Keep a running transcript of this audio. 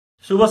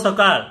शुभ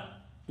सकाळ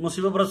मु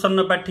शिव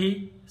प्रसन्न पाठी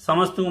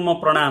समस्त को मो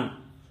प्रणाम।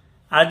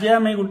 आज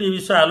आम गोटे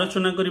विषय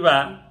आलोचना करवा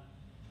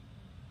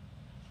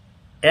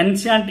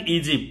एनशिएंट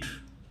इजिप्ट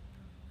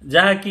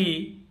जहाँकि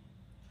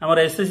आमर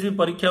एसएसबी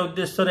परीक्षा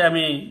उद्देश्य आम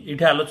ये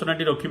आलोचना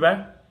रखा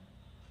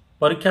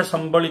परीक्षा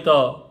संबलित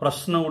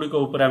प्रश्न गुड़िक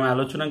आम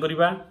आलोचना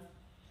करवा।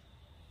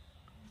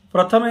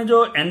 प्रथम जो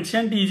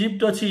एनशिएंट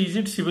इजिप्ट अच्छी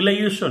Egypt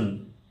civilisation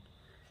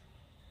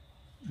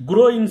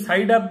grow in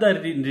side of the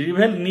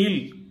river nil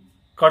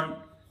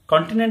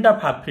continent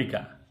of Africa.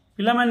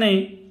 पिला माने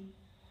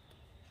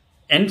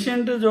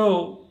एनशिएंट जो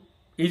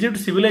इजिप्ट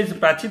सिविलाइजेशन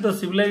प्राचीन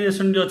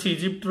सिविलाइजेशन जो अच्छी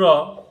इजिप्ट रो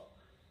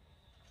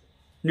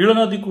नील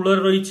नदी कूल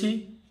रही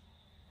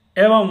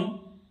एवं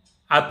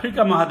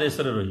अफ्रीका महादेश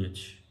रही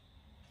अछि।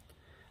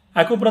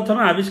 आपको प्रथम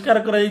आविष्कार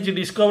कर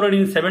डिस्कवर्ड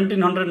इन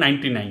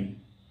 1799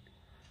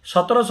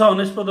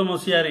 1799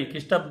 मसीह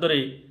ख्रीष्टाब्द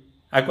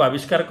आपको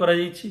आविष्कार कर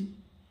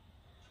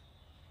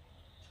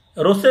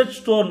rosette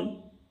stone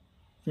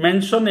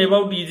mention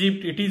about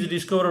Egypt it is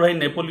discovered by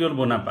Napoleon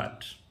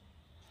Bonaparte.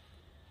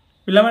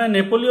 पिला माने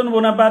नेपोलियन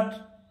बोनापार्ट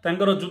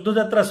तांकर युद्ध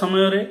यात्रा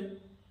समय रे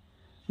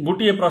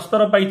गोटे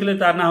प्रस्तर पाइथिले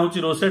तार ना होची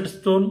रोसेट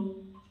स्टोन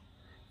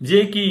जे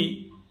कि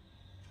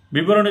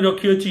विवरण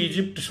रखी अछि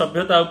इजिप्ट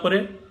सभ्यता उपरे।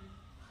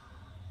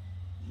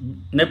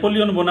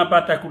 नेपोलियन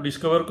बोनापार्ट ताकू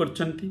डिस्कवर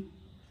करछंती।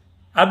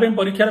 आबे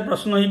परीक्षा रे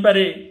प्रश्न होई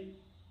पारे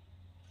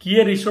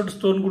किए रोसेट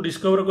स्टोन को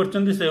डिस्कवर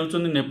करछंती से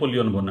होचंती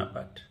नेपोलियन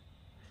बोनापार्ट।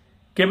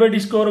 केबे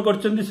डिस्कवर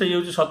करछंती से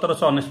होची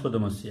 1799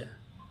 मसीहा।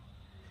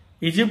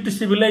 इजिप्ट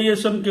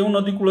सिविलाइजेशन केउ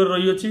नदी कूल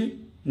रही अछि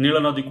नील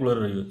नदी कूल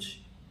रही अछि।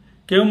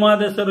 केउ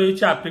महादेश रही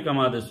अछि अफ्रीका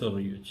महादेश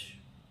रही अछि।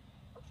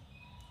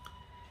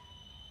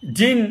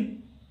 Gene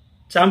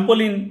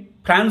चैम्पोलिन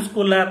France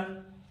scholar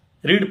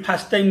read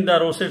first time the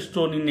rosette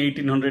stone in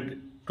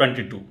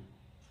 1822।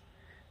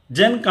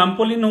 Gen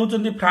कैम्पोलिन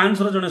होचंती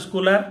France रो जने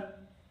स्कॉलर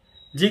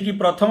जे कि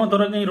प्रथम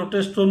थर नै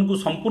रोसेट स्टोन को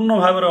संपूर्ण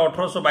भाव में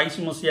 1822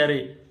 मसीह रे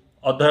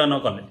अध्ययन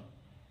कले।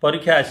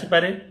 परीक्षा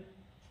आसीपारे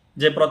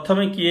जे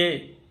प्रथमे किए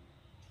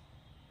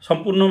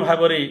संपूर्ण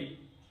भाव में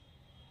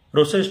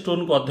रोसेट स्टोन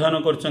को अध्ययन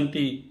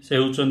करचंती से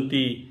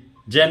होचंती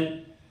जेन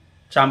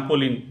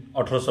चैम्पोलिन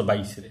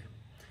 1822 रे।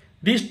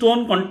 This stone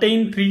contain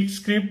 3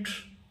 script.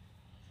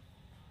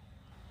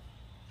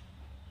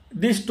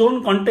 This stone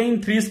contain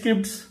 3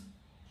 scripts.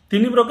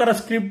 3 प्रकार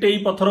स्क्रिप्ट यही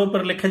पत्थर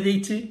ऊपर लिखा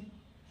जाइछि।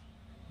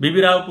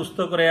 बीबी राव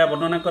पुस्तक रे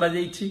वर्णना करा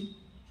जाइछि।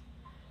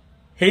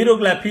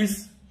 हेरोग्राफिस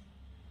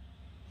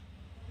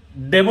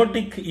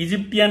डेमोटिक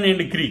इजिप्टियन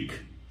एंड ग्रीक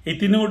ये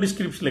 3 गोटी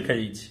स्क्रिप्ट्स लिखा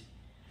जाइछि।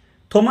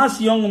 Thomas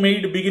young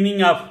made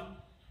beginning of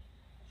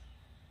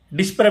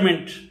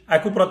डिस्पेरमेंट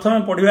आकु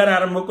प्रथम पढ़िबार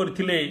आरंभ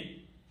करथिले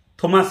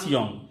Thomas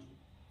young.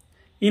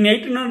 In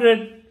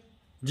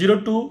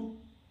 1802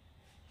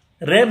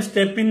 rev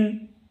Stephen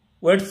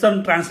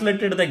वेटसन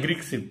translated the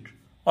Greek script.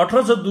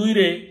 1802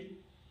 रे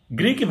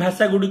ग्रीक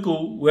भाषा गुडी को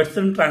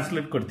वेटसन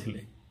ट्रांसलेट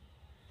करथिले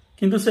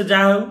किंतु से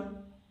जा हो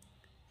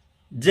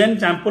जेन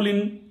चैम्पोलिन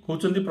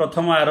होचंती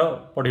प्रथम आर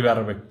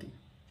पढ़िबार व्यक्ति।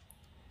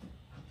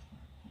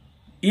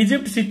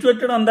 Egypt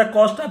situated on the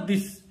coast of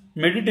this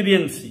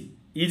Mediterranean C.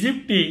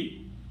 Egypt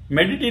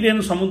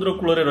Mediterranean समुद्र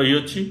कूल रही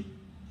अछि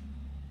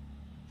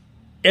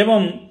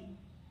एवं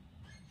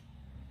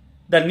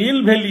द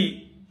नील वैली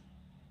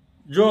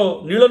जो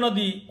नील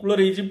नदी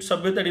कूल इजिप्ट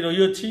सभ्यता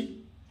रही अछि।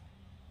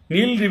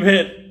 नील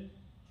river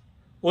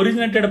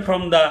originated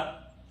from the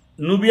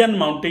Nubian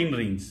mountain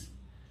range.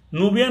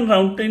 Nubian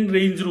mountain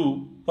range रु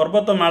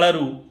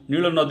पर्वतमालू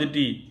नील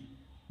नदी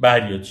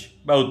बाहरी अछि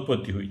बा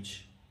उत्पत्ति होइछि।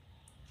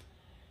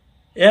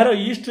 यार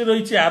ईस्ट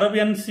रही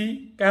अरबियन सी।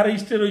 कार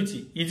ईस्ट रही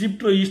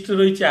इजिप्ट ईस्ट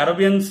रही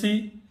अरबियन सी।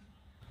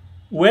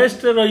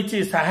 वेस्ट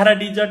रही सहारा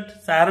डिजर्ट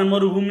सहारा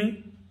मरुभूमि।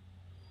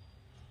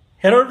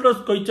 हेरोडोटस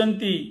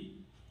कहते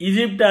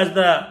Egypt as the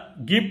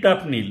gift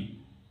of nil.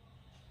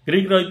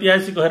 Greek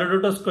ऐतिहासिक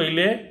हेरोडोटस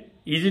कहले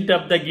Egypt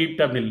of the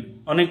gift of नील।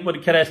 अनेक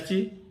परीक्षा आसी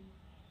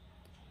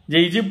जे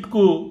इजिप्ट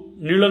को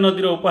नील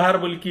नदीर उपहार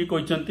बोलिकी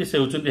कहते से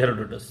होचंती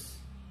हेरोडोटस।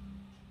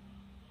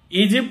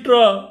 इजिप्ट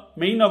रो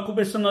मेन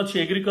ऑक्युपेशन अच्छी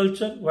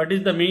agriculture. What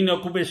is the main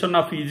occupation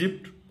of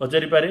Egypt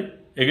पचारि पारे।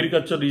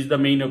 Agriculture is the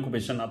main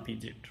occupation of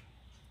Egypt.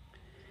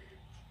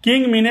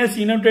 King menace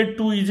इनोटेड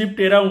to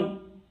Egypt around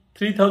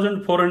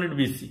 3400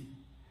 BC.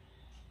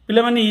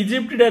 पिला माने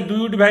इजिप्ट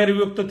दुईटी भाग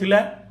विभक्त थिला।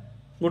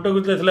 गोटे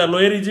गोटे थिला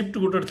लोअर इजिप्ट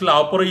गोटे थिला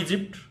अपर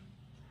इजिप्ट।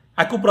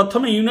 आकु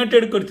प्रथम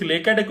यूनाइटेड करथिले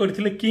एकाटे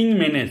करथिले किंग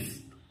मिनेस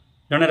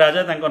जने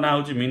राजा तांको ना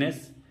होची मिनेस।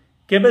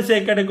 केबे से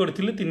एकाटे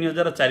करथिले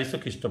 3400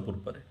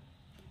 ख्रीष्टपूर्व रे।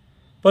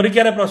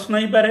 परीक्षा रे प्रश्न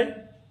ही पारे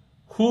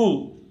who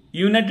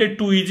United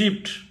to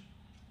Egypt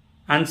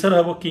answer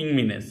हबो king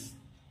menace.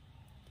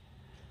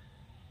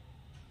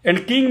 And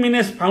king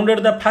menace founded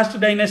the first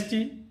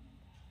dynasty.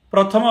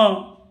 प्रथम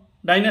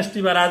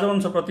डायनेस्टी बा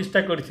राजवंश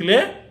प्रतिष्ठा करथिले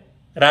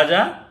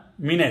राजा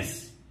menace.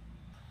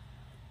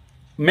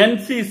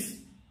 Memphis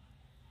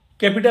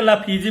capital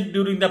of Egypt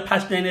during the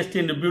first dynasty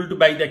and built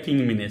by the king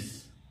menace.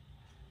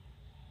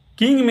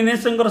 King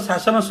menace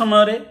शासन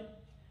समय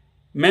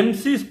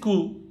Memphis को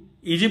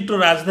Egypt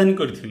राजधानी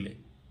करथिले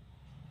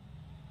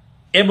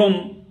एवं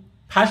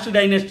फास्ट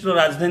डायनेस्टी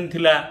राजधानी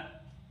थिला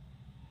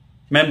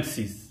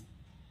Memphis.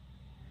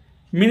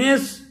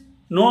 Menace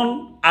known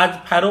as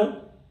pharaoh,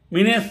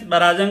 menace बा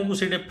राजा को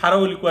से फारो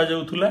बोली कह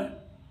जाउथुला।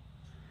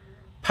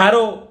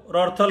 फारो रो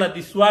अर्थ होला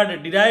this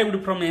word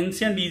derived from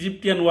ancient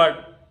Egyptian word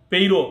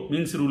पेरो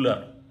means ruler.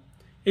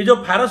 ये जो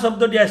फारो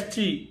शब्द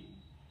आछि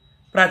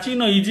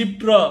प्राचीन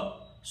इजिप्ट रो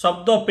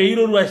शब्द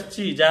पेरो रु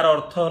आछि जार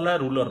अर्थ होला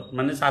रूलर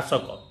माने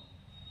शासक।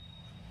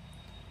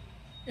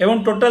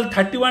 एवं total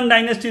 31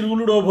 dynasty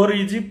ruled over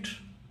Egypt.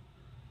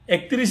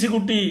 31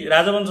 गोटी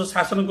राजवंश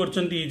शासन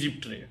करचंती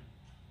इजिप्ट रे।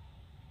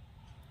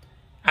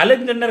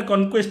 अलेक्जेंडर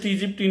कन्क्वेस्ट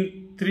इजिप्ट इन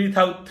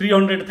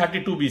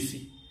 332 बीसी।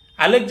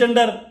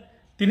 अलेक्जेंडर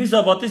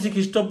 332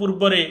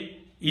 ख्रीष्टपूर्व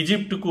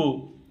इजिप्ट को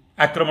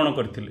आक्रमण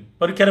करथिले।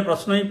 परीक्षा रे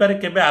प्रश्न ही पारे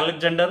केबे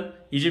अलेक्जेंडर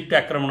इजिप्ट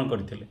आक्रमण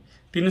करथिले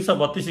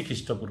 332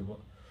 ख्रीष्टपूर्व।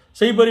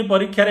 सही परी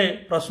परीक्षा रे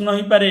प्रश्न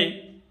ही पारे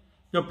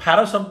जो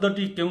फारो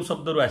शब्दटी केउ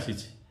शब्द रु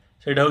आसीछि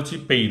सेटा होछि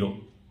पेरो।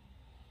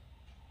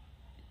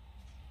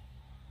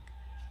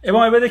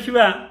 एवं एबे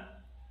देखिबा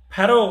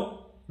pharaoh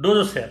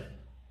डोजोसेर।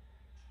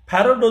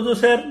 Pharaoh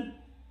डोजोसेर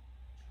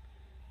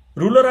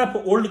ruler of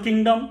old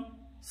kingdom.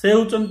 से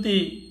होचंती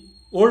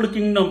ओल्ड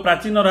किंगडम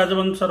प्राचीन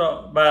राजवंशर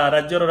बा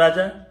राज्यर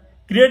राजा।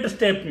 Create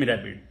step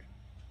pyramid.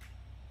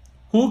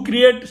 Who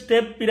create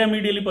step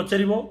pyramid Eli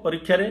पचारिबो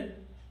परीक्षा रे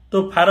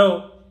तो फारो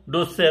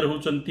डोजोसेर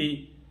होचंती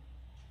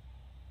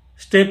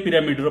स्टेप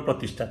पिरामिड रो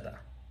प्रतिष्ठाता।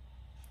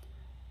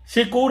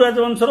 से को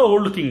राजवंशर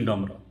ओल्ड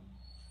किंगडम रो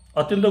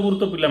अत्यंत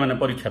गुरुत्व पिला माने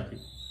परीक्षा पे।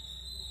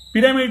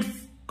 पिरामिड्स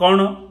कौन?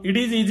 It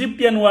is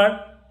Egyptian word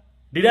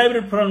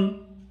derived from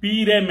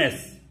pyramids.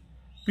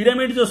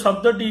 Pyramid जो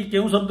शब्दटी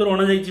केउ शब्द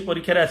अणा जाइछि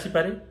परीक्षा रे आसी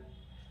पारे।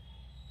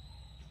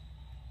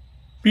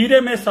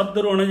 पिरामिड शब्द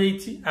अणा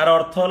जाइछि आर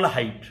अर्थ होला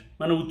हाइट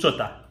माने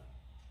उच्चता।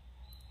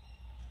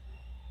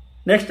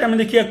 नेक्स्ट हम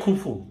देखिया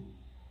Khufu.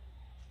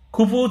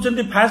 Khufu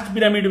होचंती fast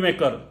pyramid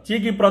maker जे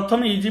कि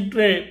प्रथम इजिप्ट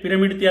रे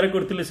पिरामिड तैयार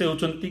करथिले से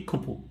होचंती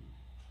Khufu.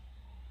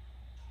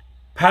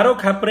 Pharaoh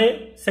Khapre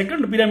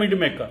second pyramid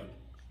maker.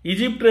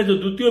 Egypt रे जो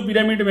द्वितीय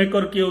पिरामिड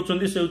मेकर किए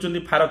होचंती से होचंती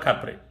pharaoh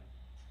Khapre.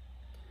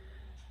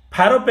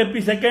 Pharaoh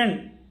peppy second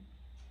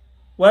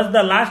was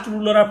the last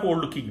ruler of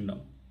old kingdom.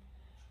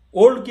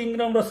 Old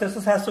kingdom रो शेष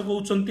शासक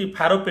होचंती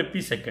फारो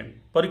पेपी सेकंड।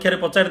 परीक्षा रे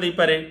पचार देई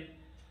पारे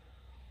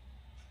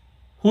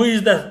who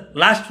is the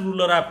last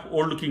ruler of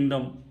old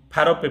kingdom?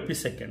 Pharaoh peppy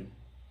second.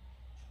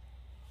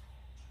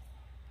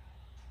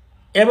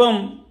 एवं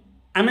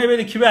आमे बे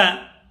देखिबा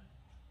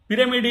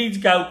पिरामिडीज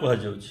का कह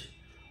जाउछि।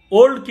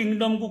 ओल्ड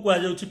किंगडम को कह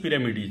जाउछि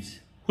पिरामिडीज।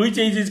 Which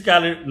is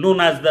called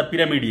known as the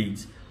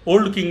पिरामिडीज।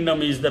 Old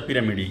kingdom is the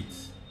पिरामिडीज।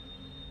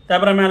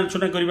 तापर हम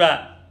आलोचना करिबा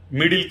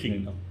middle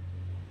kingdom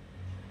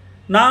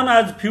known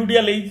as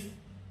फ्यूडियल as.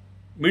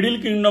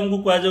 Middle kingdom को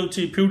कह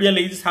जाउछि फ्यूडियल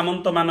एज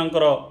सामंत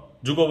मानकर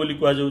जुग बोली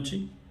कह जाउछि।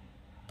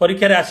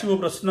 परीक्षा रे आसीबो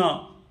प्रश्न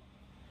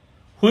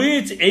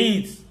which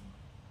as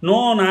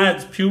known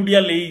as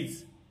फ्यूडियल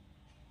as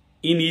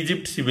in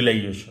Egypt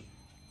civilisation.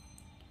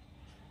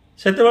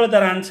 सेतेबेले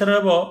तार आंसर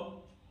हेबो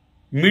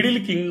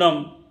middle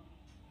kingdom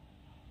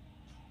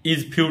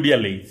is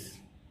फ्यूडियल as.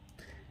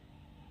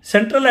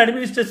 Central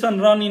administration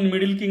run in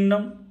middle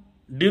kingdom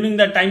during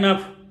the time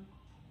of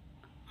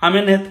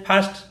आमेनहेथ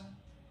first,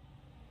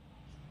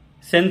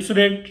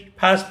 सेंसुरेट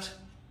first,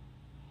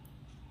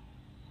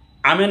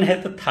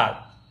 आमेनहेथ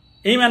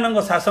third. एई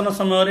मानक शासन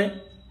समय रे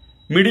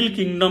मिडिल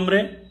किंगडम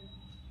रे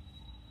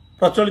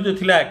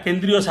प्रचलित थिला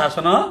केंद्रीय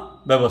शासन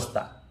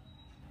व्यवस्था।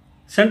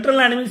 सेंट्रल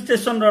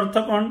एडमिनिस्ट्रेशन अर्थ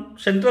कौन?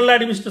 सेंट्रल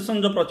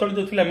एडमिनिस्ट्रेशन जो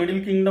प्रचलित थिला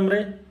मिडिल किंगडम रे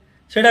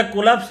सेटा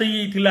कोलाप्स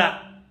होई थिला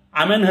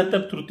आमेनहेथ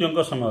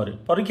तृतीय समय रे।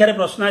 परीक्षा रे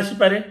प्रश्न आसी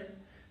पारे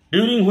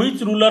during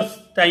which rulers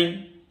time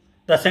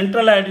the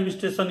central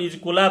administration is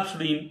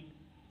कोलाप्स्ड in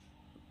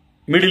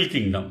middle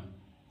kingdom.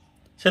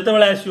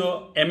 सेतेबेले आसीओ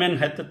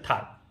आमेनहेथ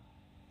third.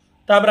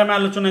 तापर हम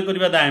आलोचना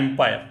करिबा द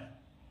एम्पायर।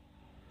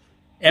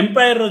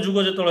 एम्पायर रो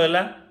जुग जेतलो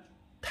हैला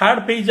third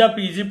phase of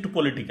Egypt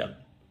political.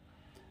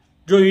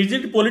 जो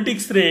इजिप्ट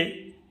पॉलिटिक्स रे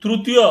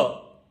तृतीय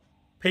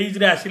फेज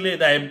रे आसिले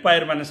द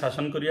एम्पायर माने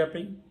शासन करिया पे।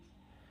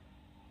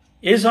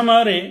 ए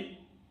समय रे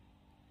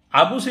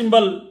आबू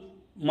सिंबल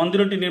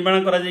मंदिरटी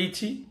निर्माण करा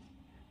जाइछि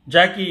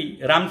जाकि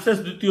रामसेस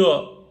द्वितीय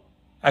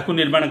आकु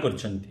निर्माण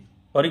करछन्ती।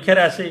 परीक्षा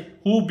रे आसे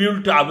who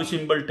built Abu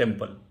symbol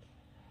temple?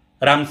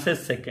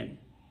 Ramesses second.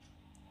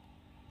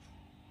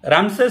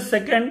 Ramesses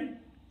second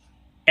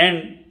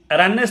and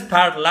रानेस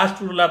third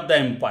last ruler of the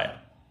empire.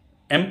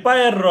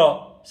 Empire रो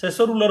शेष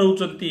ruler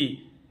होचंती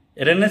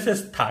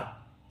रेनेसेस third.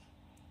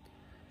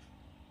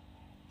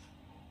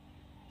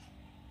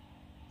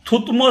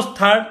 थुतमोस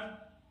third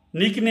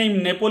nickname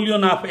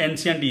Napoleon of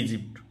ancient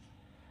Egypt.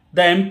 The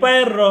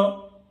empire रो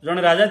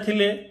जने राजा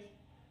थिले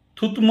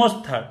थुतमोस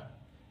थर्ड।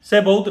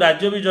 से बहुत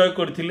राज्य भी जय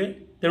करथिले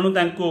तेणु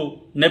तांको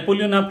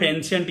नेपोलियन ऑफ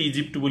एंशिएंट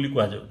इजिप्ट बोली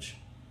कहा जाउछि।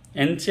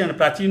 एंशिएंट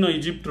प्राचीन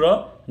Egypt row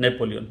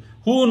Napoleon.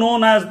 Who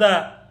known as the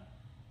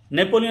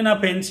Napoleon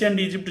of ancient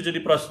Egypt जदि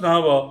प्रश्न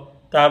हबो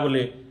ता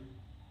बोले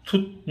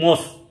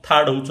थुतमोस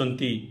थर्ड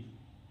होचंती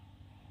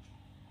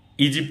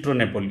इजिप्ट रो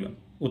नेपोलियन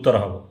उत्तर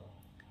हबो।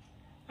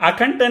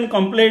 Athens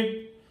complete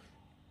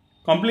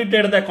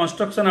completed the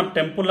construction of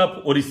temple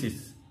of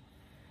Orisis.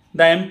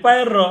 The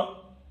empire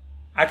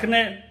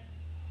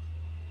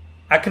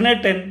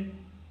Akhenaten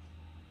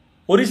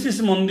ओरिसिस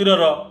मंदिर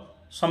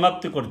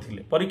समाप्ति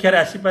करथिले परीक्षा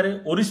आसी पारे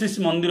ओरिसिस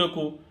मंदिर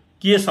को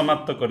किए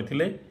समाप्त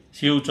करथिले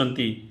सी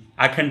होचंती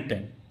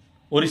आखेनटेन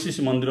ओरिसिस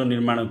मंदिर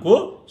निर्माण को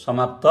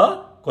समाप्त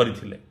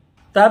करथिले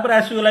तापर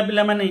आसीगला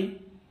पिला माने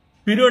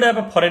पीरियड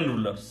ऑफ फॉरेन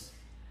रूलर्स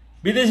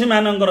विदेशी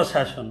मानकर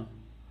शासन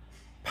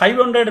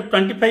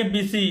 525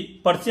 बीसी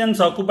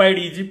पर्शियंस ऑक्युपाइड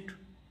इजिप्ट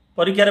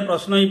परीक्षा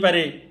प्रश्न ही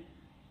पारे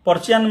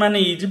पर्शियन माने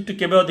इजिप्ट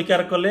केबे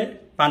अधिकार कले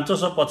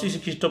 525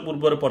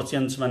 ख्रीष्टपूर्व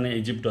पर्शियंस माने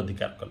इजिप्ट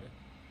अधिकार कले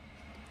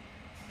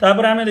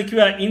तापर आमे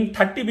देखिबा इन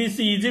 30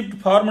 BC Egypt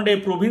formed A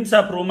province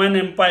of Roman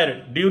empire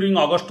during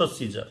Augustus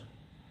scissor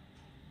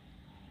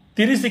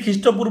 30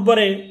 ख्रीष्टपूर्व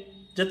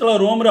जेतल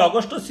रोम रे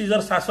ऑगस्टस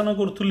सीजर शासन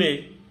करथुले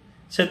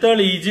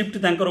सेतल इजिप्ट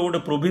तांकर गोटे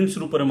प्रोविंस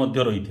रूप में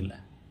मध्य रहिथिला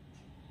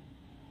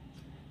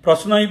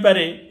प्रश्न ही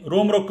पारे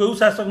रोम रो केउ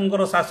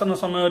शासकंकर शासन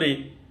समय रे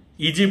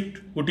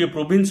इजिप्ट गोटे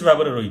प्रोविंस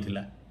भाव में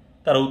रहिथिला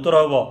तार उत्तर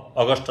हम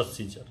ऑगस्टस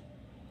सीजर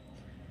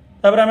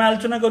तापर आमे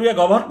आलोचना करिया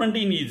गवर्नमेंट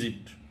इन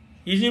इजिप्ट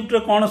इजिप्ट रे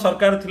कोन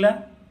सरकार थिला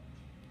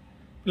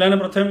पिलाने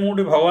प्रथम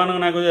मुझे भगवान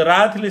ना कह रा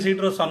थे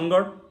सीटर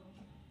सनगढ़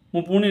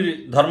मु पुणी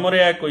धर्म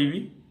या कहबी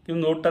कि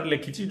नोटार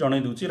लिखी जन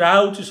दूसरी रा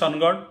हूँ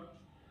सनगढ़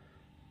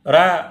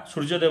रा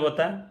सूर्य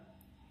देवता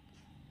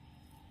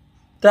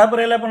तापर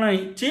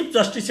chief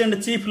justice and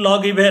chief law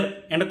giver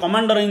and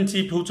commander in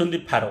chief होती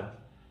फारो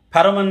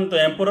फारो मान तो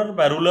एम्परर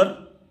बा रूलर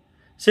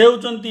से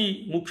होती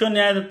मुख्य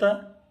न्यायदाता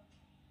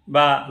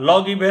बा लॉ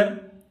गिवर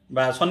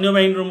बा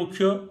सैन्यबाहिनी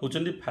मुख्य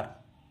होती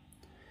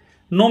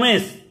pharaoh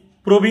नोमेस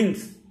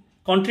province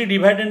country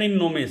divided in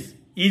नोमेस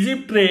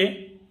Egypt रे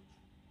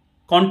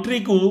कंट्री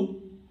को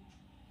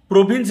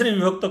प्रोविंस रे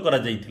विभक्त करा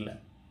जाइथिला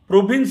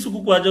प्रोविंस को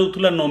कहा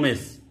जाउथुला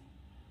नोमेस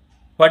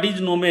व्हाट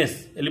इज नोमेस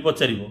एली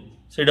पचारिबो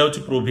सेडा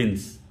होची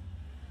प्रोविंस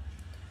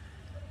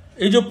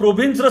ए जो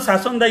प्रोविंस रो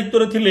शासन दायित्व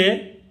रे थिले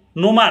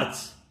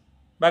नोमार्च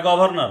बा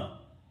गवर्नर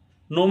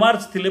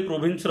नोमार्च थिले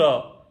प्रोविंस रो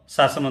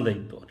शासन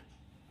दायित्व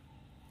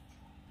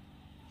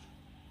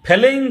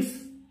फेलेइंस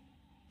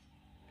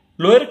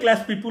लोअर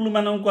क्लास पीपुल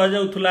मानू कह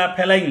जाउथुला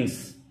फेलाइंस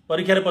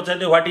परीक्षा रे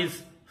पचारे what is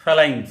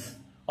फेलाइंस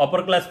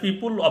upper class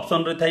people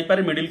option रे थाई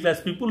पारे middle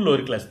class people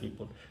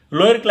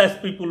lower class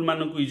people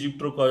मानू को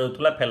इजिप्ट रो कह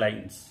जाउथुला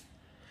फेलाइंस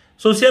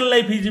सोशल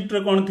लाइफ इजिप्ट रे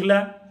कोन थिला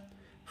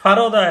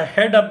pharaoh the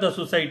head of the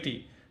society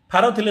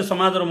pharaoh थिले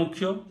समाज रो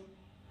मुख्य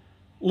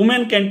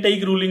women can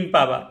take ruling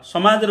power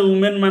समाज रे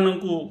वुमेन मानू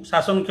को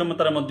शासन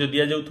क्षमता रे मध्य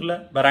दिया जाउथुला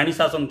बा रानी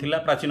शासन थिला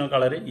प्राचीन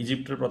काल रे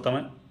इजिप्ट रे प्रथम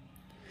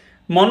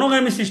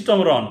मोनोगामी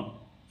system run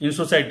in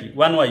society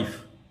one wife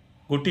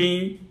गोटी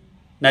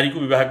नारी को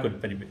विवाह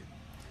करें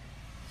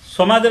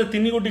समाज रे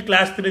 3 गोटी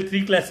क्लास थे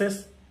 3 classes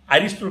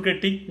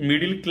आरिस्टोक्रेटिक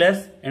middle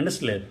class and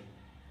slave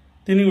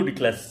 3 गोटी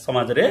क्लास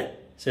समाज रे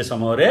से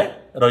समय रे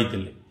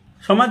रही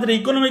समाज रे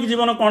इकोनॉमिक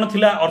जीवन कौन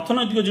थिला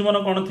अर्थनैतिक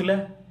जीवन कौन थिला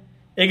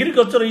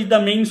agriculture is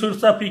the main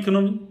source of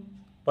economy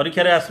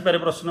परीक्षा रे आसी पारे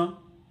प्रश्न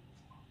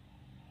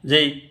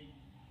जे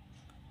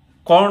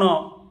कौन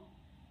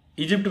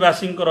इजिप्ट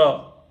वासींकर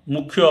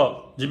मुख्य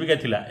जीविका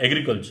थिला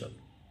एग्रीकल्चर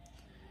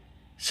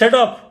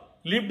सेडअप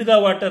लिफ्ट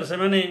द वाटर से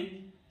माने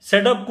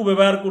सेडअप को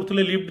व्यवहार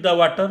करथुले लिफ्ट द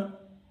वाटर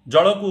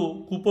जल को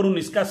कूपरू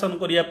निष्कासन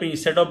करिया पे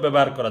सेडअप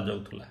व्यवहार करा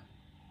जाउथुला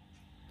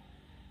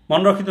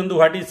मन रखि दंतु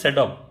what is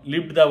सेडअप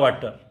lift the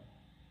water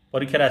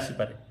परीक्षा रे आसी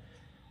पारे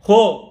हो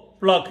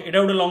प्लक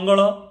एटा गोटे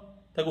लंगल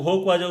ताको हो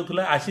कहा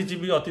जाउथुला आसीची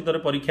भी अतीत रे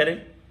परीक्षा रे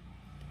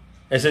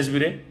एसएसबी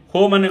रे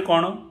हो माने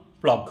कोन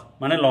प्लक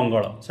माने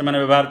लंगल से माने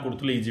व्यवहार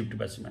करथुले इजिप्ट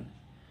वासी माने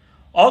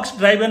ऑक्स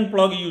ड्राइवन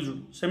प्लग यूज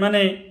से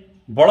माने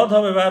बलद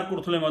व्यवहार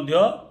करथुले मध्य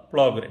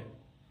प्लग रे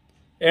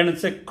एंड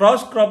से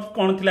क्रॉस क्रॉप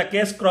कौन थिला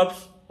कैश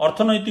क्रॉप्स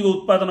अर्थनैतिक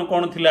उत्पादन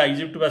कौन थिला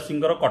इजिप्ट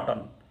वासींकर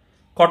कॉटन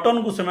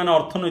कॉटन को से माने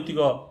अर्थनैतिक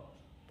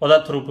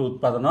पदार्थ रूप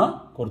उत्पादन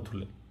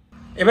करथुले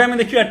एबे हम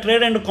देखिया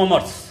ट्रेड एंड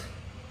कॉमर्स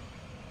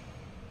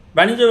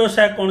वाणिज्य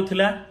व्यवसाय कौन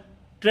थिला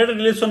trade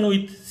relation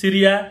with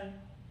Syria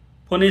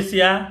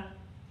फोनेसिया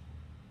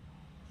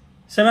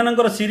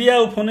सेमानंकर Syria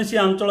और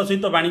फोनेसिया अंचल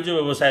सहित वाणिज्य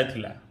व्यवसाय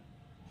थिला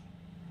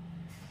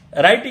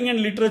राइटिंग एंड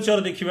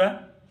लिटरेचर देखिबा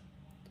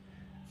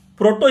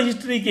प्रोटो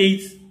हिस्ट्रिक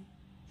एज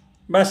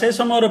बा से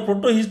समय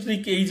प्रोटो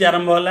हिस्ट्रिक एज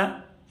आरंभ होला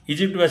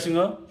इजिप्ट वासी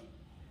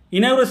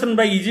inauguration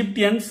bye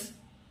Egyptians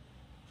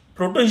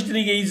proto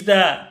historic as दा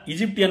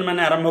इजिप्टियन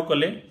माने आरंभ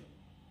कले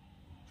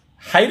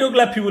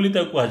हाइरोग्राफी बोली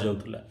ताको कहा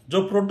जाउथुला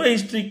जो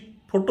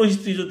प्रोटो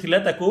हिस्ट्री जो थिला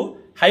ताको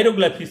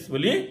हाइरोग्राफिस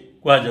बोली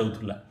कहा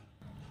जाउथुला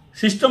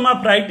सिस्टम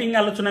ऑफ राइटिंग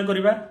आलोचना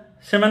करिबा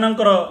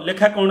सेमानंकर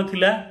लेखा कोन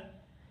थिला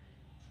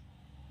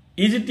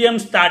इजिप्टियन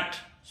स्टार्ट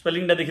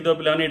स्पेलिंग टा देखि दो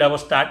पिला ने एडा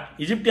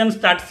start Egyptian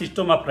start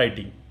system of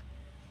writing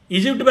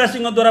Egypt वासी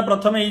द्वारा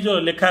प्रथम ये जो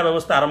लेखा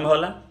व्यवस्था आरंभ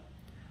होला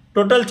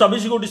टोटल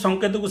 24 गोटी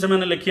संकेत को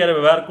से लेखियार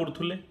व्यवहार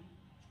करथुले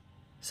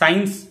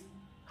science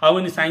how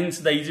many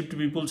science the Egypt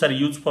peoples are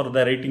use for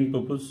the writing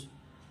purpose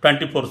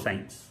 24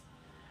 science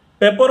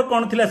paper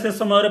कौन थिला से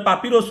समय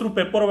पापिरस रु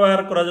पेपर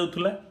व्यवहार करा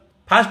जाउथुला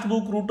fast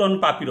book root on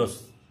पापिरस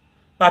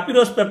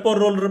पापिरस paper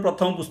roll रे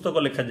प्रथम पुस्तक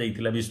लिखा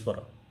जाइथिला विश्वर।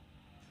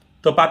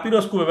 तो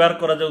पापिरस को व्यवहार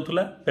करा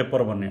जाउथुला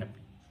पेपर बने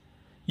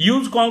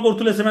यूज कौन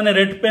करथुले से माने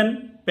रेड पेन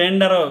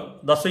पेनडार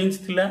 10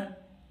 इंच थिला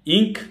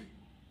इंक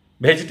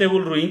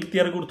वेजिटेबल रो इंक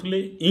तैयार करथुले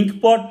इंक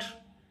पॉट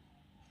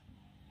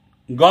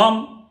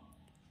गम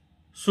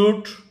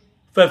सूट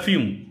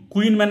परफ्यूम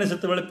क्वीन माने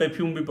सेते बेले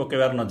परफ्यूम भी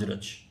पकेबार नजर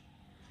अछि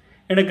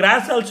and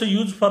grass also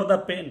use for the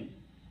pen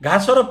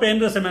घासर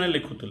pen रे से माने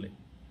लिखुथुले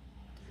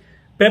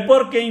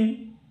paper came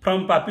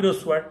from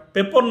पापिरस word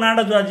paper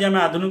नाडा जो आज आम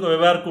आधुनिक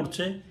व्यवहार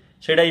करछे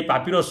सेटा ई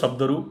पापिरस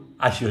शब्द रु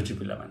आसी अछि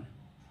पिला माने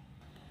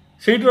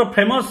सेठर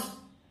फेमस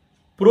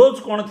प्रोज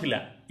कौन थिला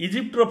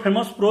इजिप्टर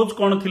फेमस प्रोज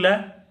कौन थिला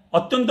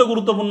अत्यंत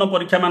गुरुत्वपूर्ण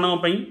परीक्षा मानव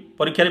पई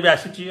परीक्षा रे भी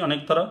आसी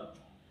अनेक थर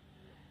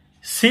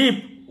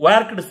ship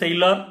worked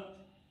seller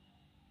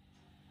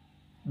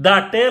the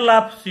tell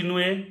of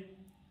सिनुए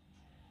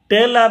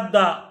tell of the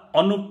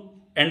Anup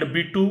and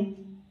Bittu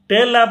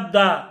tell of the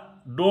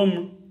dome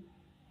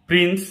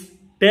Prince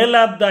tell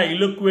of the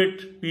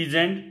इलोक्वेट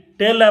peasant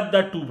tell of the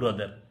two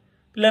brother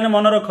पिलाने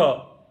मन रख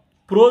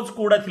प्रोज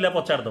कोड़ा थिला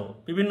पचार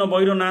दब विभिन्न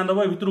बईर ना दब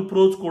भितर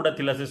प्रोज कोड़ा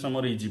थिला से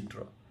समय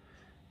इजिप्टर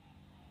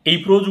यही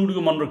प्रोज गुड़ी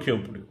को मन रखा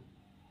पड़ो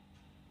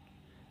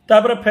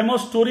तापर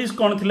फेमस स्टोरीज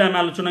कौन थिला आम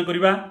आलोचना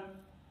करवा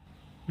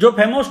जो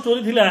फेमस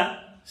स्टोरी थिला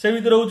से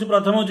भितर हूँ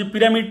प्रथम हूँ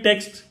पिरामिड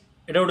टेक्स्ट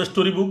एटा गोटे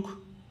story book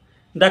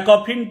the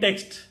कफिन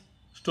text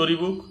story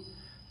book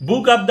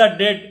book of the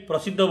dead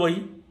प्रसिद्ध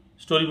बही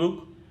story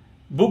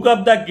book of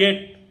the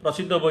gate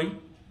प्रसिद्ध बही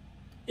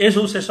ए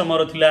सब से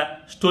समय थिला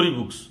स्टोरी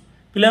बुक्स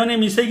पिलाने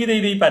मिसेकी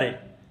दे पारे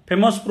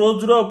फेमस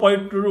प्रोज रो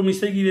पोएट्री रो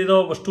मिसेकी दे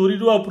दो स्टोरी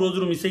रो प्रोज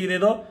रो मिसेकी दे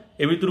दो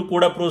ए भितर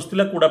कोड़ा प्रोज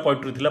थिला कोड़ा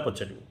पोएट्री थिला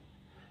पचार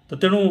तो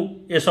तेणु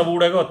ए सब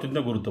गुड़ाक अत्यंत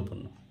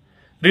गुरुत्वपूर्ण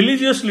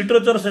रिलीजियस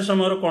लिटरेचर से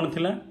समय कौन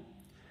थिला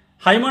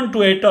हाइमन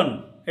टू एटन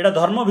एटा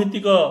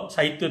धर्मभित्तिक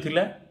साहित्य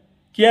थिला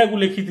किया को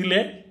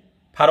लिखिथिले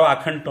फारो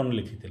आखंटन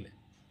लिखिथिले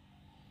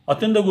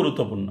अत्यंत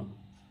गुरुत्वपूर्ण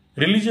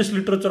रिलीजियस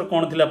लिटरेचर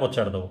कौन थिला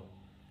पचार दो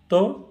तो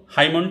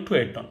हाइमन टू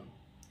एटन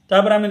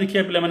तापर आम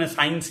देखिए पिला माने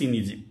साइंस इन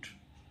इजिप्ट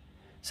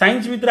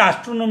साइंस भितर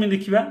एस्ट्रोनॉमी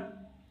देखिबा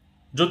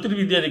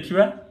ज्योतिर्विद्या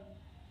देखिबा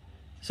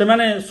से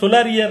माने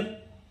सोलार ईयर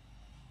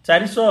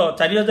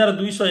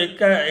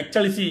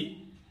 4241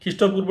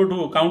 ख्रीष्टपूर्व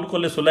ठू काउंट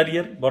कले सोलार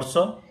ईयर वर्ष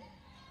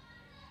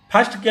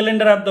fast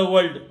calendar of the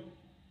world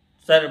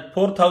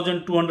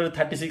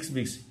 4236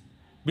 BC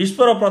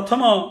विश्वर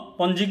प्रथम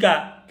पंजिका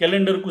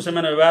कैलेंडर को से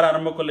व्यवहार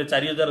आरंभ कले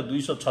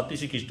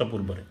 4236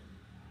 ख्रीष्टपूर्व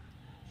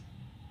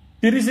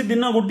 30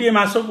 दिन गोटे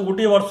मास को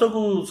गोटे वर्ष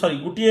को सॉरी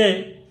गोटे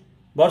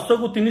वर्ष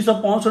को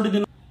 365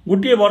 दिन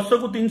गोटे वर्ष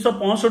को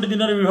 365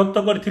 दिन विभक्त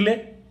करथिले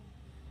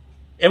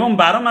एवं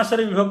 12 मास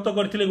विभक्त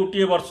करथिले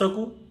गोटे वर्ष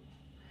को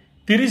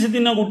 30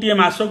 दिन गोटे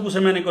मास को से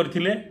माने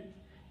करथिले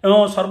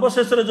एवं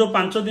सर्वशेष जो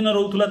 5 दिन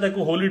रहउथुला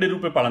ताको हॉलिडे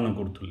रूपे पालन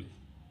करथुले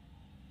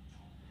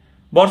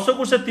वर्ष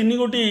को से 3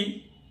 गोटी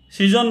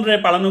सीजन रे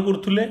पालन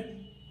करथुले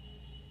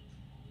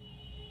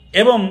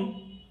एवं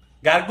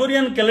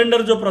गार्गोरियन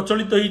कैलेंडर जो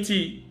प्रचलित होईची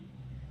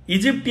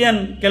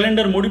Egyptian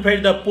calendar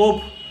modified the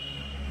pope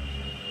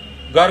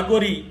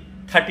गार्गोरी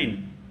 13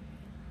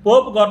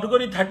 pope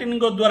गार्गोरी 13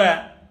 को द्वारा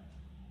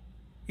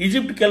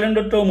इजिप्ट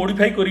कैलेंडर तो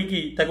मोडिफाई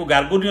करिकी ताको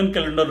गार्गोरियन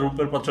कैलेंडर रूप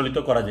में प्रचलित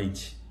करा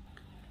जाइछि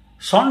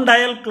सन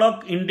dial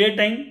clock in day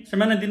time से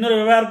माने दिन रे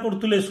व्यवहार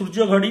करथुले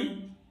सूर्य घड़ी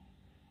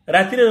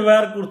राति रे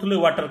व्यवहार करथुले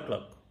वाटर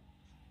क्लॉक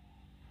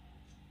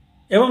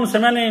एवं से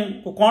माने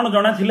कोन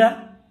जणा थिला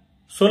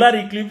सोलार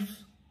इक्लिप्स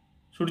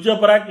सूर्य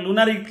पराग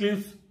लुनार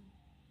इक्लिप्स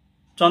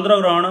चंद्र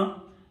ग्रहण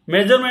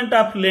measurement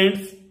of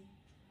lengths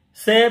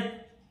shape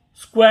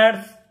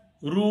squares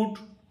root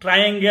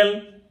triangle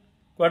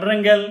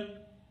quadrangle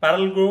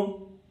पैरेलग्रो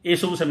ये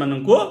सब से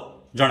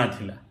जଣା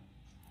थिला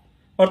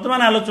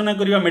वर्तमान आलोचना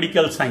करिया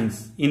मेडिकल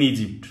साइंस इन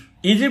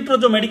इजिप्ट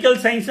जो मेडिकल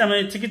साइंस आम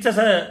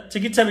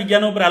चिकित्सा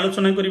विज्ञान उपर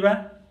आलोचना करिया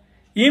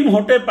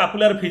इमहोटेप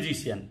पॉपुलर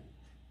फिजिशियन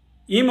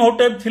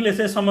इमहोटेप थिले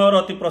से समय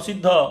अति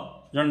प्रसिद्ध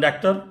जन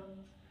doctor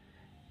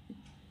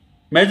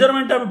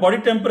measurement of body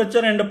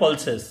temperature and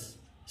pulses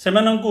से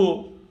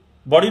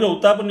बॉडी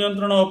उत्ताप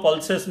नियंत्रण और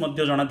पल्सेस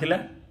मध्य जଣା थिला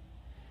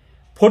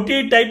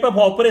 48 टाइप ऑफ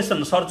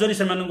ऑपरेशन सर्जरी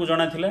से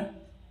जଣା थिला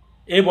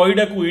ए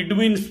बॉडीटा को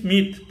इडविन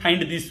स्मिथ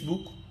फाइंड दिस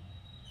बुक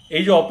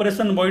ये जो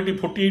ऑपरेशन बॉडी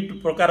 48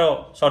 प्रकार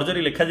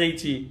सर्जरी लिखा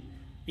जाइछि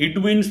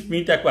इडविन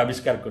स्मिथ या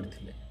आविष्कार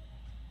करथिले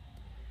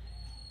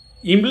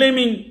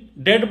इम्ब्लेमिंग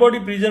डेड बॉडी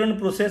प्रिजर्वेशन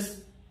प्रोसेस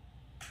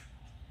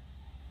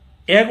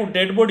यह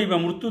डेड बॉडी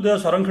मृत्युदेह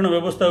संरक्षण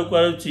व्यवस्था को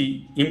कहुछि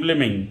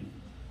इम्ब्लेमिंग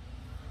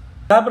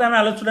तापर आम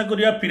आलोचना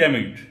करिया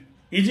pyramid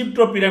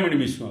इजिप्टर pyramid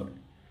mission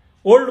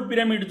old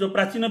pyramid जो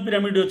प्राचीन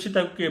पिरामिड अच्छी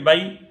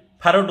बाई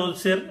फारो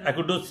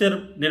डोसेर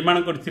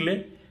निर्माण करथिले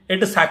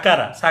एट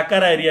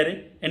साकारा एरिया रे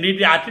and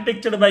it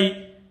architectured by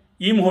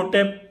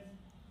इमहोटेप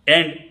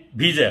and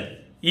भिजर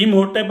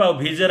इमहोटेप और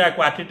भिजर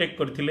आपको आर्किटेक्ट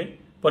करथिले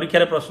परीक्षा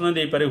रे प्रश्न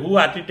दे पारे who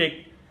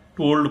architect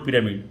to old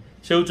pyramid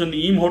से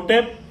होचंदी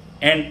इमहोटेप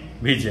and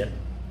भिजर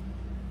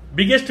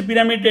biggest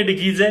pyramid eight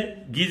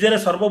गिजे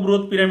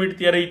सर्वबृहत pyramid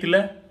तैयार होइतिला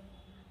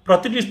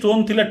प्रतिटी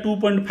स्टोन थिला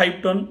 2.5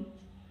 टन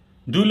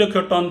 2 लाख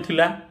टन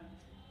थिला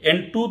एंड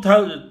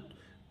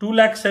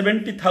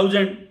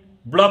 2,70,000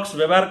 ब्लॉक्स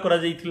व्यवहार करा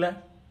जाइथिला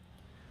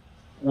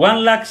 1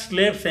 लाख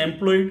स्लेव्स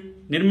एम्प्लॉयड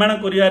निर्माण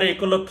करियारे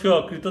 1 लाख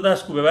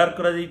कृतदास को व्यवहार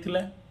करा जाइथिला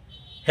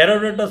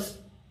हेरोडोटस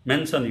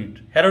मेंशन इट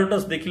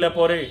हेरोडोटस देखिला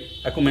परे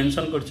आकु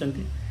मेंशन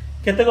करछंती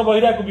केतेक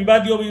बहिरा को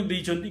विवादियो भी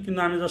दैछंती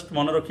किंतु आमे जस्ट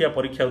मन रखिया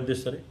परीक्षा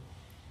उद्देश्य रे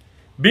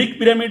बिग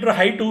पिरामिड रो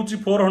हाइट होची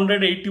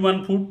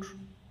 481 फुट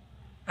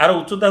आर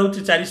उच्चता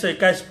होची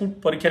 421 फुट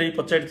परीक्षा रे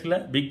पचाइथिला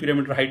बिग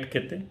पिरामिड रो हाइट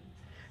केते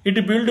इट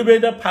बिल्ड बाय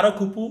द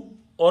फारोखुपु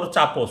और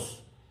चापोस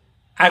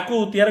आकु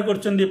तैयार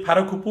करछंती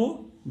फारोखुपु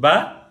बा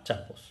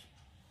चापोस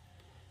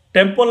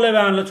टेम्पल ले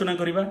आलोचना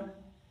करिबा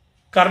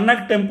कार्नाक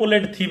टेम्पल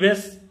एट थीबेस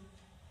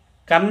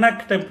कार्नाक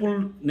टेम्पल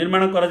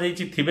निर्माण करा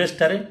जाइछि थीबेस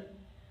ठारे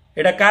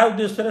एटा का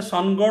उद्देश्य रे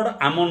सनगढ़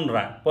आमन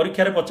रा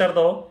परीक्षा रे पचार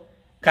दो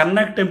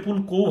कार्नाक टेम्पल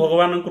को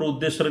भगवान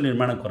उद्देश्य रे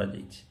निर्माण करा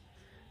जाइछि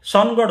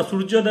सनगढ़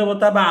सूर्य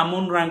देवता बा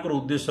आमन रांकर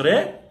उद्देश्य रे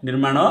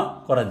निर्माण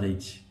करा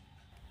जाइछि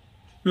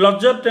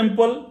लक्जर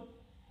टेम्पल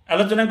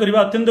आलोचना करिबा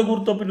अत्यंत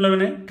गुरुत्वपूर्ण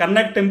माने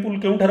कार्नाक टेम्पल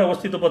केउठार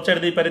अवस्थित पचार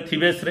दे पारे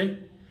थीबेस रे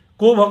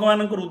को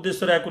भगवान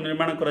उद्देश्य रे आकु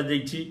निर्माण करा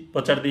जाइछि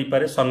पचार दे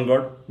पारे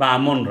सनगढ़ बा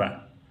आमन रा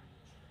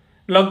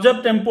Luxor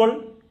temple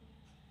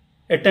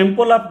A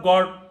temple of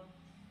God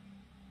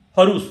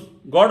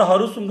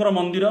हरुसंकर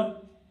मंदिर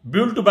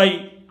बिल्ट बाय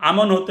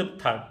आमनहोतेप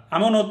III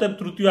आमनहोतेप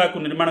तृतीय आकु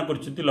निर्माण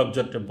करछंती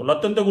लक्जर टेम्पल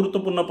अत्यंत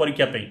गुरुत्वपूर्ण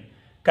परीक्षा पे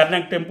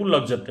कार्नाक temple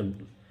Luxor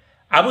temple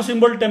Abu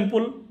symbol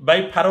temple bye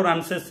pharaoh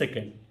Ramesses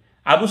II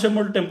Abu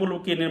symbol temple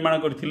के निर्माण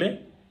करथिले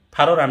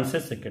फारो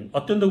रामसेस II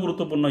अत्यंत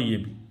गुरुत्वपूर्ण ये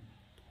भी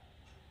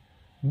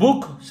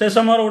बुक से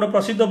समय गोटे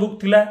प्रसिद्ध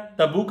बुक थिला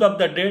the book of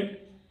the dead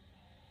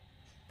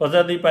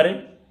पजा दे पारे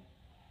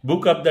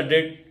बुक ऑफ द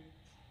डेड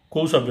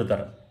को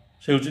सभ्यतार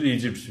से होची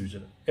इजिप्ट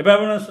फ्यूचर एबे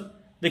आपण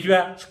देखिबा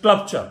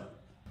स्कल्पचर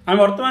आम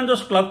वर्तमान जो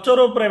स्कल्पचर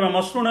उपरे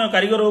मसृण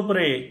कारीगर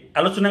उपरे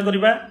आलोचना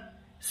करिबा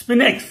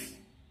स्पिनेक्स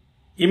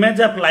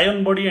image of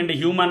lion body and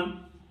human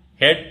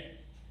head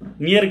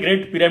near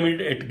great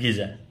pyramid eight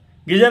गिजा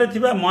गिजा रे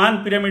थिबा महान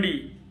पिरामिड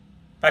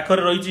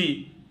पाखरे रहिछि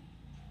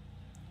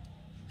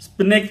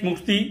स्पिनेक्स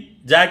मूर्ति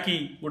जाकी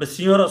गोटे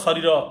सिंहर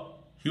शरीर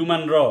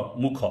ह्यूमन रो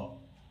मुख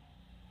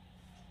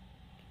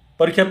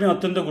परीक्षा पे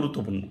अत्यंत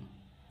गुरुत्वपूर्ण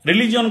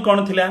रिलीजन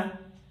कौन थिला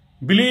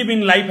believe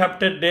in life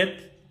after death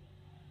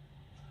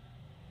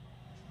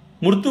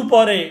मृत्यु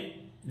पर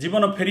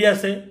जीवन फेरी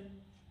आसे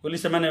बोली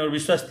से माने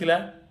विश्वास थिला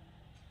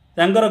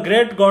तांकर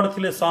ग्रेट गॉड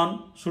थिले सन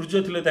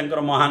सूर्य थिले तांकर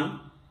महान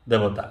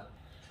देवता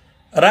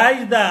रा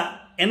is the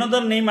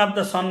another name of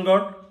the sun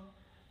god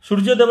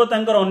सूर्य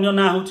देवतांकर अन्य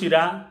ना होची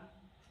रा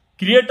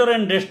creator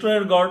and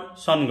destroyer God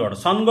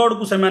sun god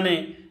को से माने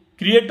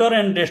क्रिएटर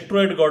एंड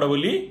डिस्ट्रॉयड गॉड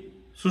बोली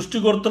सृष्टि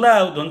करतला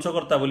आ ध्वंस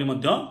करता बोली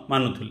मध्य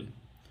मानुथिले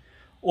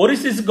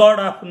ओरिसिस गॉड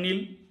ऑफ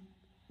नील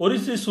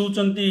ओरिसिस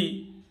होचंती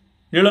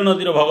नील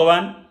नदीर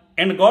भगवान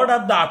and God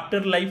of the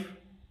after life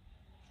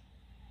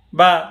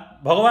बा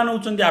भगवान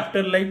होचंती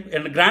after life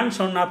and grand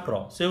son of र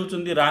से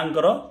होचंती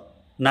रांकर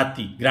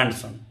नाती ग्रैंड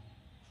सन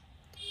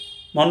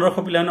मन रख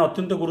पिला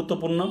अत्यंत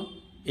गुरुत्वपूर्ण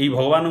यही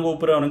भगवान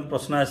ऊपर अनेक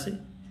प्रश्न आसे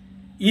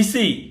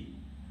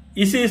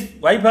इसिस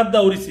वाइफ ऑफ द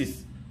ओरिसिस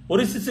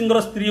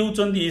स्त्री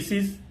होचंती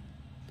इसिस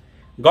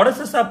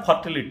गॉडेसेस ऑफ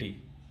फर्टिलिटी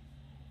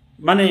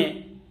माने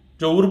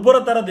जो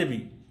उर्वरतार देवी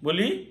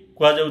बोली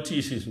कहा जाउची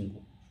इसिस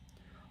को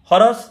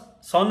हरस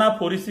सन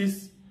ऑफ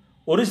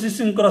ओरिसिस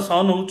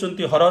सन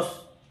होचंती हरस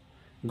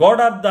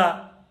गॉड ऑफ द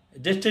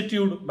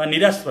डेस्टिट्यूड बा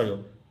निराश्रय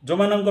जो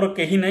मानकर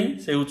कहीं नहीं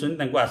से होचंती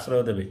तांको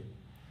आश्रय देवे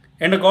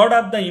and God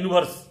of the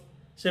universe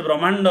से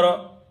ब्रह्मांडर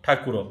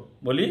ठाकुर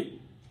बोली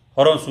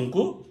हरस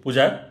को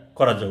पूजा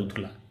करा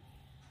जाउथला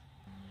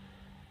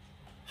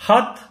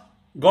हाथ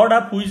गॉड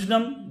ऑफ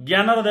विजडम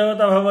ज्ञानर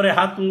देवता भाव में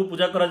हाथ को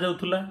पूजा करा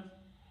जाउथला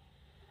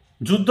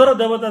युद्धर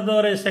देवता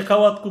द्वारा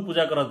शेखावत को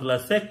पूजा करा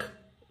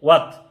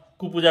शेखवात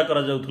को पूजा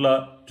करा जाउथला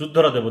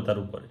युद्धर देवता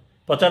रूप में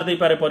पचार दे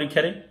पारे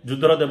परीक्षा रे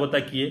युद्धर देवता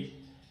किए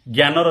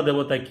ज्ञानर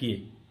देवता किए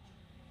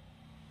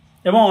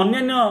एवं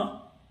अन्यान्य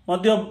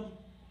मध्य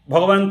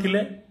भगवान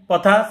थिले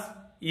पथास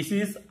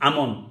इसिस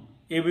आमन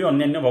ये भी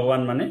अन्यान्य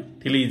भगवान माने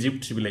थिले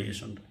इजिप्ट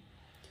सिविलाइजेशन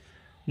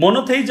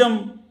मोनोथेइजम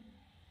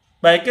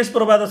बा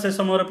एकेश्वरवाद से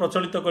समय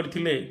प्रचलित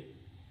करथिले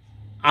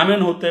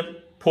आमेनहोतेप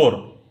IV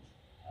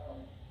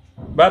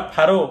बा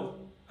फारो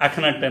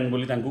आखनाटेन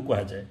बोली तांको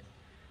कहा जाए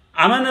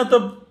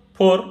आमेनहोतेप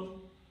IV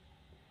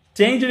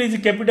changed is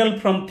capital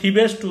from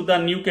थीबेस to the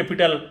new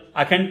capital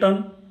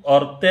आखेंटन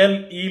और तेल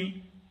इल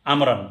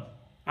आमरान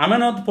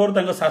आमेनहोतेप IV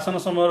तांको शासन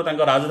समय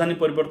तांको राजधानी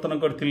परिवर्तन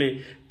करथिले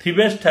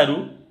थीबेस ठारू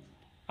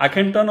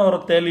आखेंटन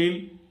और तेल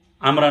इल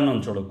आमरान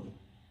अंचल को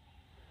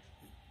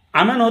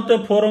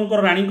आमेनहोतेप IV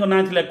रानी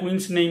ना थिला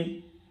क्वीन्स नेम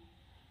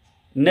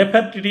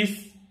नेफेरटिटिस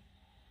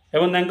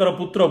एवं तांकर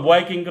पुत्र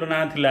बोआकिंग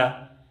ना थिला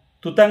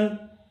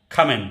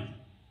तुतानखामेन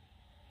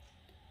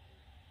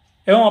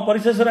एवं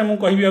अपरिशेष में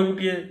कहबी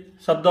गोटे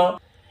शब्द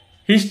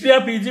हिस्ट्री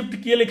ऑफ इजिप्ट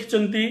किए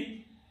लिखिचंती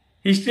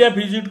हिस्ट्री ऑफ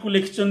इजिप्ट को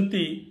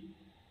लिखिचंती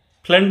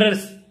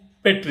फ्लेंडर्स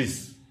पेट्रिस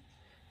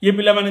ये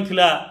पिला माने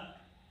थिला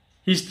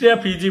history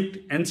of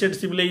Egypt ancient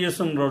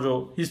civilisation रो जो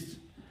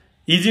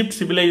इजिप्ट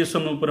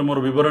सिविलाइजेशन उपर मोर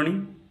विवरणी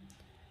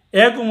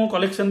यह मु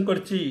कलेक्शन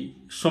करछि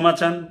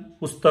सोमाचान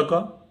पुस्तक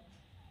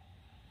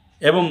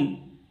एवं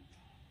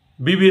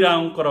बीबी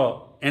रावंकर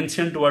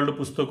एंशिएंट वर्ल्ड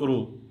पुस्तक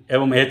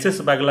एवं एच.एस.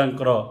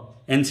 बागलांकर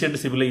एंशिएंट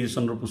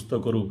सिविलाइजेशन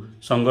पुस्तक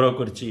संग्रह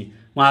करछि।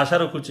 मु आशा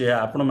रखुछि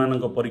आपण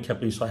मानक परीक्षा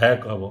पे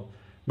सहायक हबो।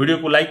 वीडियो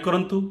को लाइक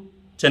करंतु,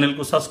 चैनल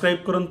को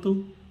सब्सक्राइब करंतु,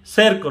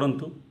 शेयर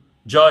करंतु।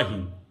 जय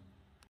हिंद।